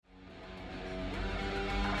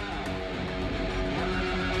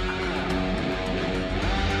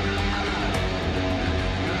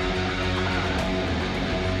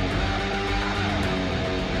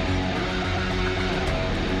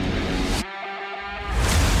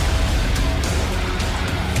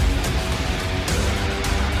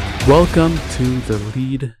Welcome to the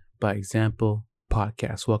Lead by Example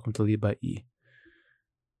podcast. Welcome to Lead by E.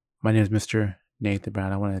 My name is Mr. Nathan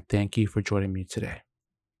Brown. I want to thank you for joining me today.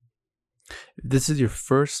 If this is your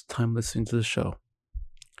first time listening to the show,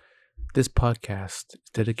 this podcast is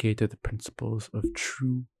dedicated to the principles of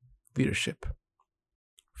true leadership: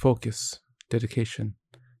 focus, dedication,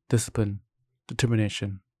 discipline,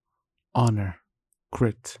 determination, honor,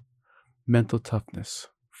 grit, mental toughness,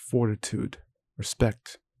 fortitude,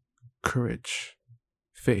 respect, courage,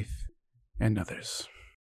 faith, and others.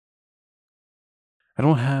 I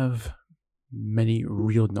don't have many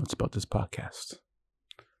real notes about this podcast.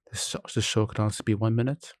 This show could honestly be 1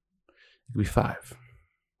 minute. It could be 5.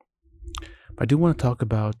 But I do want to talk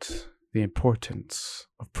about the importance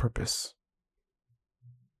of purpose.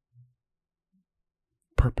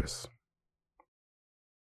 Purpose.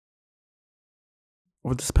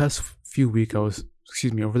 Over this past week, I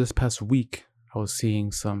was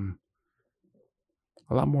seeing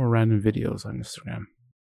a lot more random videos on Instagram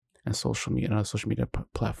and social media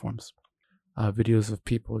platforms. Videos of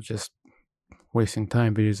people just wasting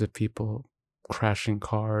time, videos of people crashing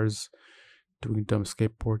cars, doing dumb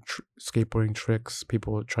skateboarding tricks,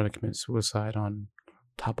 people trying to commit suicide on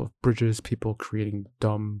top of bridges, people creating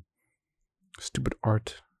dumb, stupid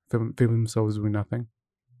art, filming themselves doing nothing.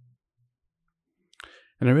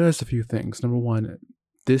 And I realized a few things. Number one,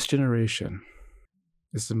 this generation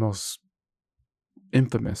is the most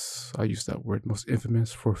infamous, I use that word, most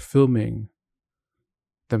infamous for filming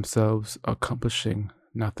themselves accomplishing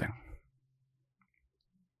nothing.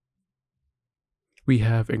 We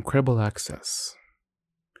have incredible access.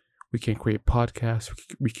 We can create podcasts,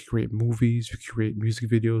 we can create movies, we can create music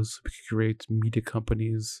videos, we can create media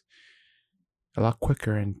companies a lot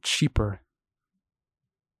quicker and cheaper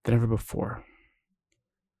than ever before.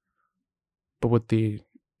 But with the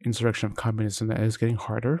insurrection of communism, that is getting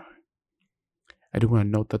harder. I do want to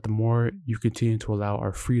note that the more you continue to allow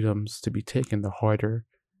our freedoms to be taken, the harder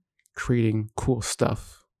creating cool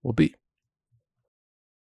stuff will be.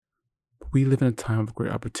 We live in a time of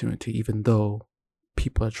great opportunity, even though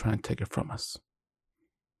people are trying to take it from us.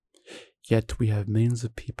 Yet we have millions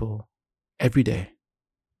of people every day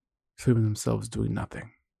filming themselves doing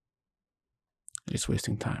nothing, just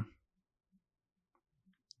wasting time.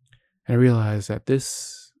 And I realize that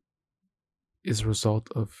this is a result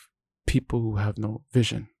of people who have no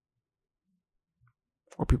vision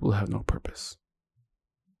or people who have no purpose.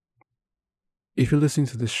 If you're listening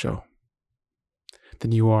to this show,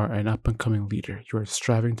 then you are an up-and-coming leader. You are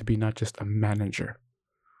striving to be not just a manager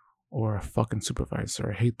or a fucking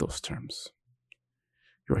supervisor. I hate those terms.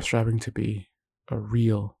 You are striving to be a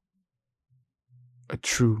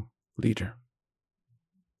true leader.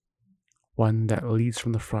 One that leads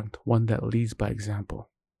from the front, one that leads by example,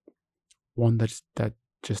 one that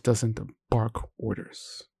just doesn't bark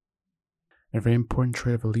orders. And a very important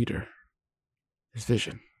trait of a leader is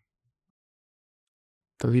vision.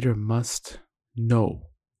 The leader must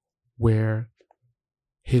know where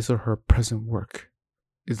his or her present work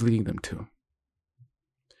is leading them to.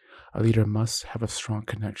 A leader must have a strong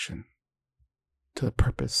connection to the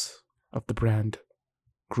purpose of the brand,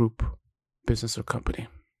 group, business, or company.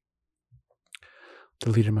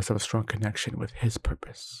 The leader must have a strong connection with his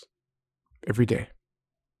purpose every day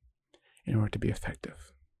in order to be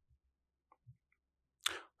effective.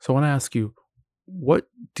 So I want to ask you, what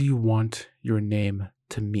do you want your name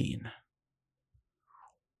to mean?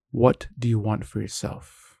 What do you want for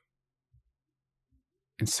yourself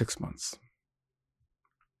in 6 months?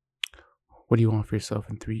 What do you want for yourself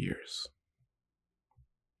in 3 years?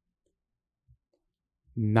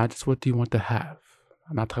 Not just what do you want to have.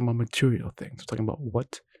 I'm not talking about material things. I'm talking about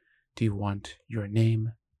what do you want your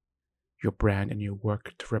name, your brand, and your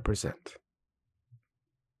work to represent.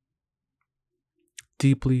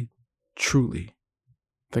 Deeply, truly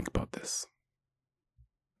think about this.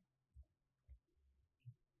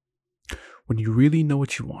 When you really know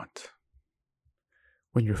what you want,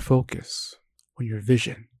 when your focus, when your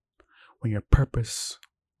vision, when your purpose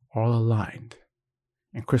are all aligned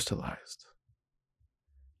and crystallized,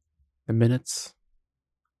 the minutes,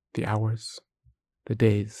 the hours, the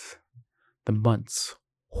days, the months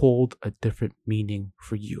hold a different meaning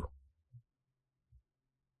for you.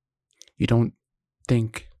 You don't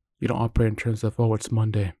operate in terms of, oh, it's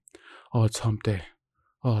Monday, oh, it's hump day,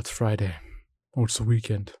 oh, it's Friday, oh, it's the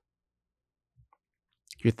weekend.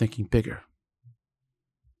 You're thinking bigger.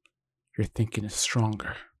 Your thinking is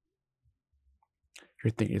stronger.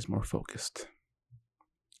 Your thinking is more focused.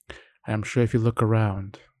 And I'm sure if you look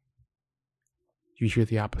around, you hear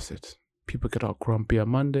the opposite. People get all grumpy on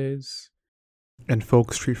Mondays, and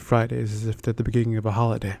folks treat Fridays as if they're the beginning of a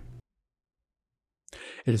holiday.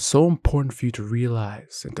 It is so important for you to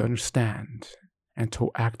realize and to understand and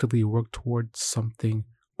to actively work towards something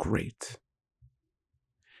great.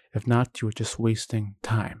 If not, you are just wasting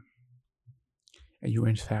time, and you are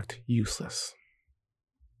in fact useless.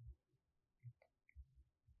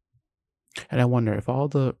 And I wonder if all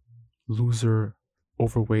the loser,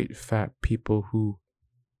 overweight, fat people who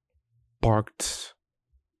barked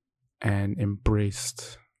and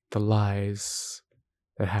embraced the lies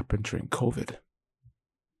that happened during COVID,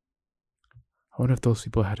 I wonder if those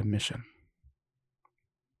people had a mission.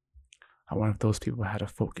 I wonder if those people had a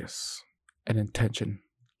focus, an intention,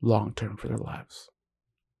 long term for their lives.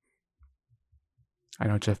 I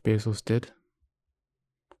know Jeff Bezos did.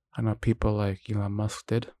 I know people like Elon Musk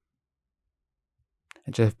did.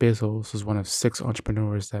 And Jeff Bezos was one of 6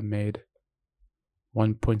 entrepreneurs that made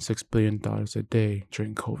 $1.6 billion a day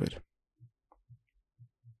during COVID.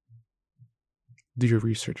 Do your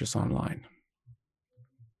research, it's online.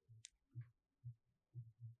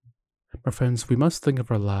 My friends, we must think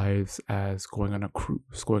of our lives as going on a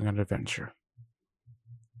cruise, going on an adventure.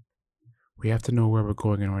 We have to know where we're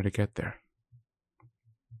going in order to get there.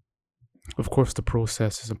 Of course, the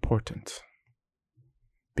process is important.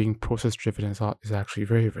 Being process-driven is actually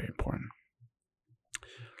very, very important.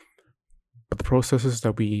 But the processes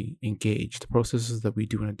that we engage, the processes that we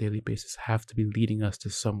do on a daily basis have to be leading us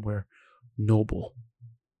to somewhere noble,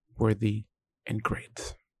 worthy, and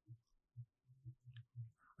great.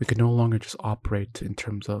 We can no longer just operate in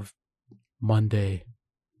terms of Monday,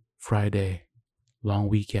 Friday, long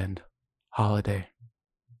weekend, holiday.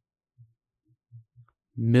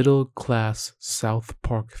 Middle class South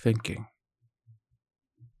Park thinking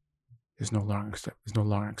is no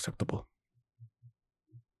longer acceptable.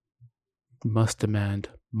 We must demand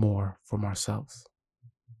more from ourselves.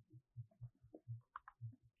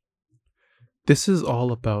 This is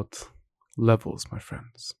all about levels, my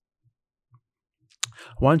friends.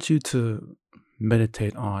 I want you to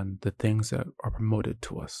meditate on the things that are promoted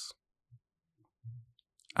to us.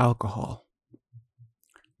 Alcohol.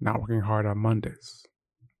 Not working hard on Mondays.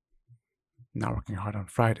 Not working hard on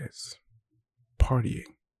Fridays.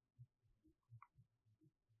 Partying.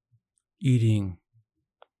 Eating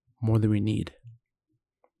more than we need.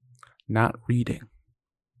 Not reading.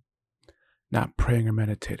 Not praying or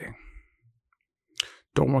meditating.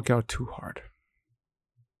 Don't work out too hard.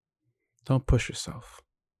 Don't push yourself.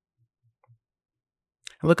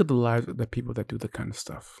 And look at the lives of the people that do the kind of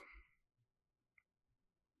stuff.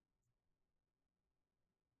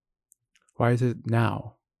 Why is it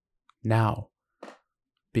now,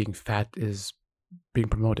 being fat is being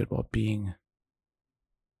promoted while being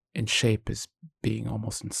in shape is being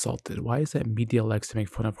almost insulted? Why is that media likes to make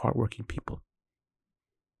fun of hardworking people?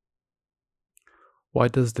 Why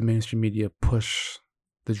does the mainstream media push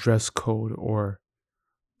the dress code or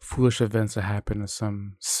foolish events that happen at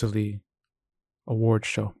some silly award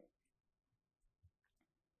show?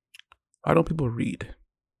 Why don't people read?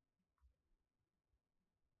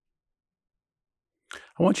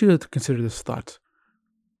 I want you to consider this thought.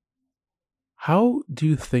 How do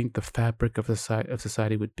you think the fabric of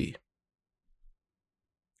society would be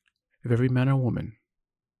if every man or woman,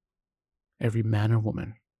 let's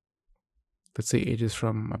say ages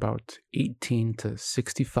from about 18 to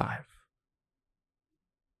 65,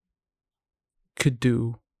 could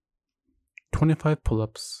do 25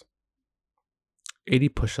 pull-ups, 80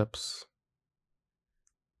 push-ups,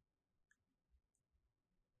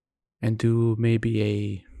 and do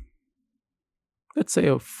maybe let's say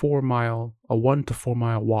a 1 to 4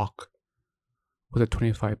 mile walk with a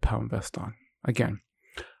 25-pound vest on. Again,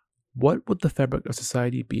 what would the fabric of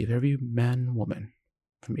society be if every man and woman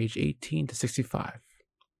from age 18 to 65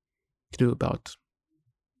 could do about,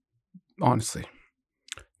 honestly,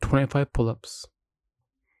 25 pull-ups,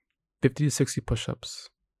 50 to 60 push-ups,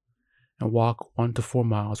 and walk 1 to 4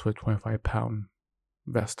 miles with a 25-pound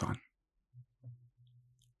vest on?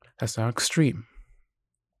 That's not extreme.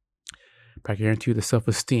 But I guarantee you the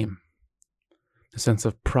self-esteem, the sense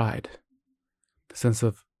of pride, the sense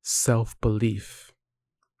of self-belief,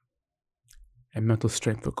 and mental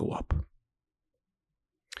strength will go up.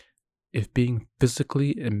 If being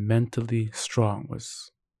physically and mentally strong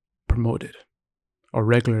was promoted, a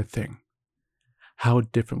regular thing, how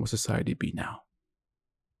different would society be now?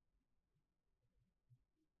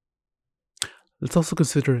 Let's also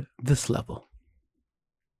consider this level.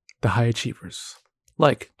 The high achievers,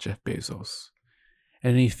 like Jeff Bezos,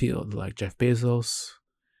 in any field, like Jeff Bezos,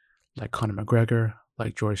 like Conor McGregor,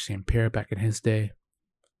 like George St. Pierre back in his day,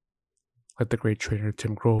 like the great trainer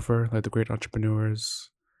Tim Grover, like the great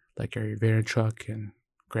entrepreneurs like Gary Vaynerchuk and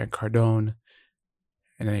Grant Cardone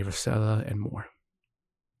and Annie Frisella and more.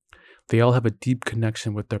 They all have a deep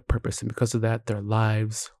connection with their purpose, and because of that, their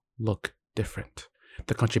lives look different.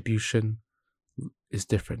 The contribution is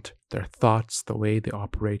different. Their thoughts, the way they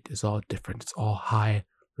operate is all different. It's all high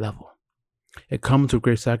level. It comes with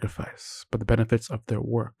great sacrifice, but the benefits of their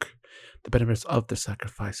work, the benefits of the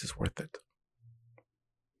sacrifice is worth it.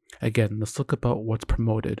 Again, let's look about what's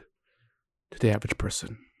promoted to the average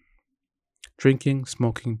person. Drinking,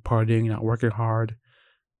 smoking, partying, not working hard,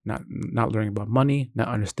 not learning about money, not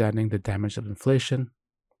understanding the damage of inflation,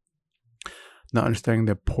 not understanding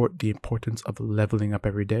the importance of leveling up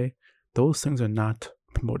every day. Those things are not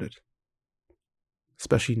promoted,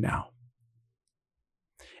 especially now.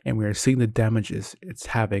 And we are seeing the damages it's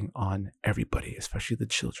having on everybody, especially the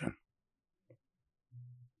children.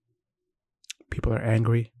 People are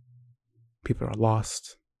angry. People are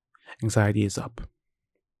lost. Anxiety is up.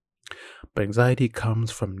 But anxiety comes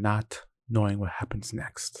from not knowing what happens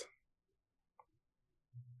next.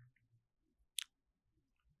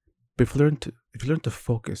 But if you learn to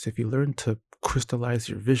focus, if you learn to crystallize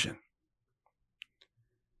your vision,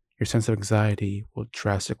 your sense of anxiety will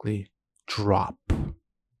drastically drop.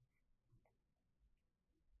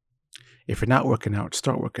 If you're not working out,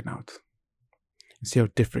 start working out and see how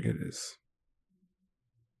different it is.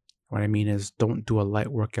 What I mean is, don't do a light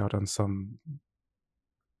workout on some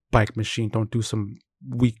bike machine. Don't do some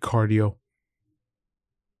weak cardio.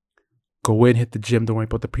 Go in, hit the gym. Don't worry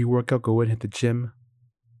about the pre-workout. Go in, hit the gym.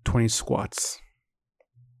 20 squats.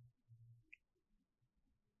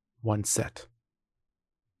 1 set.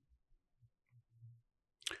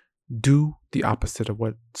 Do the opposite of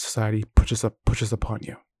what society pushes upon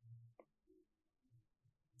you.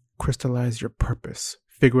 Crystallize your purpose.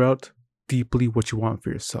 Figure out deeply what you want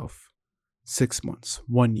for yourself. 6 months,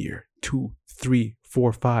 1 year, 2, 3,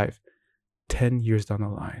 4, 5, 10 years down the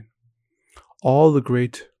line. All the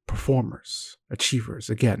great performers, achievers,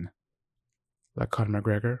 again, like Conor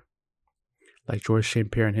McGregor, like George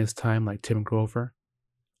St. Pierre in his time, like Tim Grover,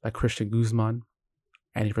 like Christian Guzman,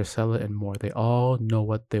 Andy Frisella, and more, they all know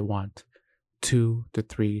what they want 2 to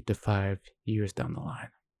 3 to 5 years down the line.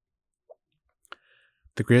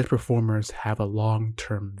 The greatest performers have a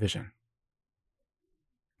long-term vision.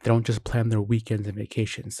 They don't just plan their weekends and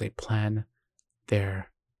vacations, they plan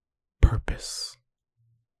their purpose.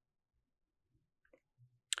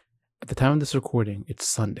 At the time of this recording, it's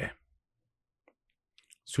Sunday.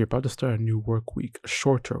 So you're about to start a new work week, a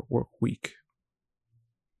shorter work week.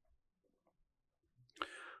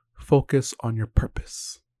 Focus on your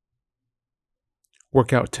purpose.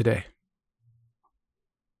 Work out today.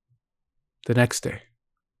 The next day,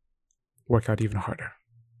 work out even harder.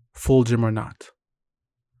 Full gym or not.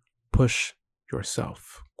 Push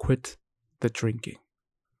yourself. Quit the drinking.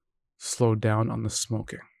 Slow down on the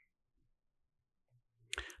smoking.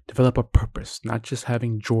 Develop a purpose, not just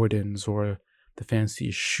having Jordans or the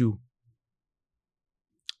fanciest shoe.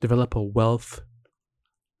 Develop a wealth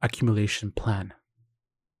accumulation plan.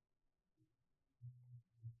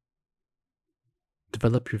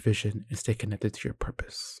 Develop your vision and stay connected to your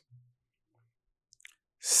purpose.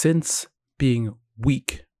 Since being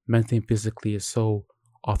weak mentally and physically is so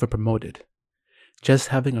often promoted, just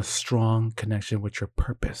having a strong connection with your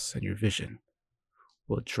purpose and your vision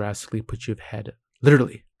will drastically put you ahead,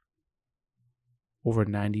 literally, over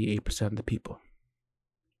 98% of the people.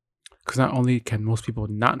 Because not only can most people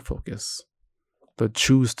not focus, they'll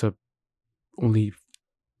choose to only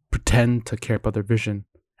pretend to care about their vision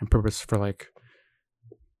and purpose for like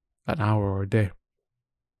an hour or a day.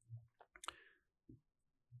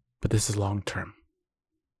 But this is long term.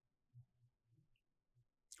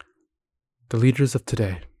 The leaders of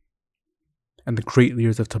today and the great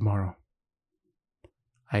leaders of tomorrow,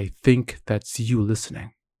 I think that's you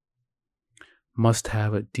listening, must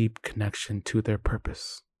have a deep connection to their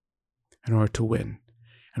purpose in order to win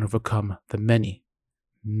and overcome the many,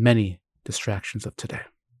 many distractions of today.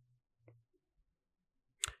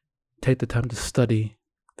 Take the time to study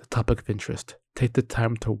the topic of interest. Take the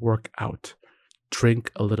time to work out.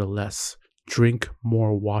 Drink a little less. Drink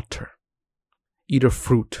more water. Eat a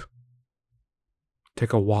fruit.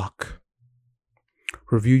 Take a walk.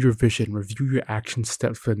 Review your vision. Review your action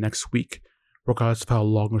steps for the next week, regardless of how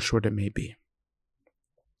long or short it may be.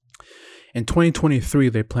 In 2023,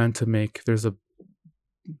 they plan to make, there's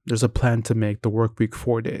a plan to make the work week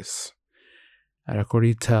 4 days. And I can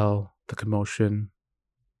already tell the commotion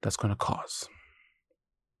that's going to cause.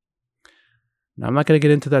 Now, I'm not going to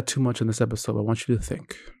get into that too much in this episode, but I want you to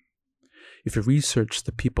think. If you research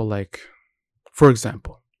the people like, for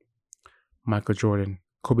example, Michael Jordan,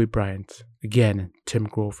 Kobe Bryant, again, Tim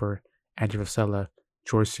Grover, Andy Frisella,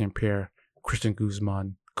 George St. Pierre, Christian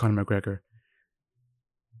Guzman, Conor McGregor,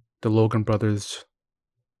 the Logan brothers,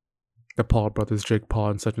 the Paul brothers, Jake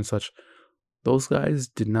Paul, and such, those guys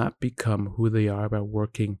did not become who they are by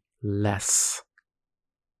working less.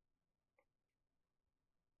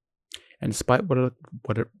 And despite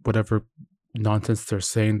whatever nonsense they're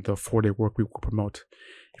saying the 4-day work week will promote,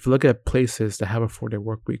 if you look at places that have a 4-day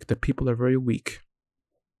work week, the people are very weak.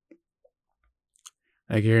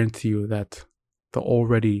 I guarantee you that the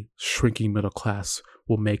already shrinking middle class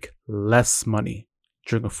will make less money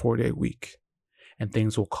during a 4-day week, and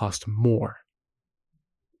things will cost more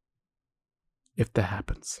if that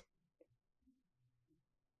happens.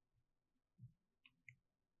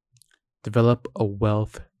 Develop a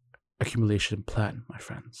wealth accumulation plan, my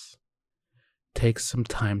friends. Take some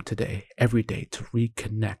time today, every day, to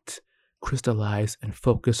reconnect, crystallize, and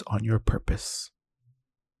focus on your purpose.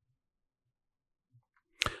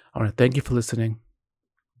 I want to thank you for listening.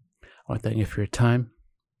 I want to thank you for your time.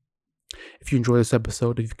 If you enjoyed this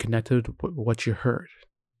episode, if you connected with what you heard,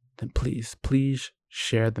 then please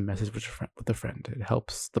share the message with a friend. It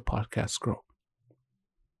helps the podcast grow.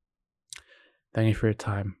 Thank you for your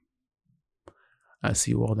time. I'll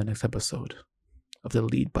see you all in the next episode of the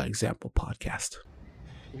Lead by Example podcast.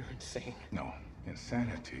 You're insane. No.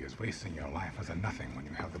 Insanity is wasting your life as a nothing when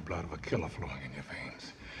you have the blood of a killer flowing in your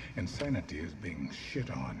veins. Insanity is being shit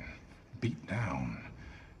on, beat down,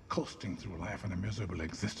 coasting through life in a miserable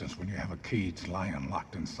existence when you have a caged lion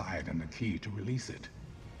locked inside and the key to release it.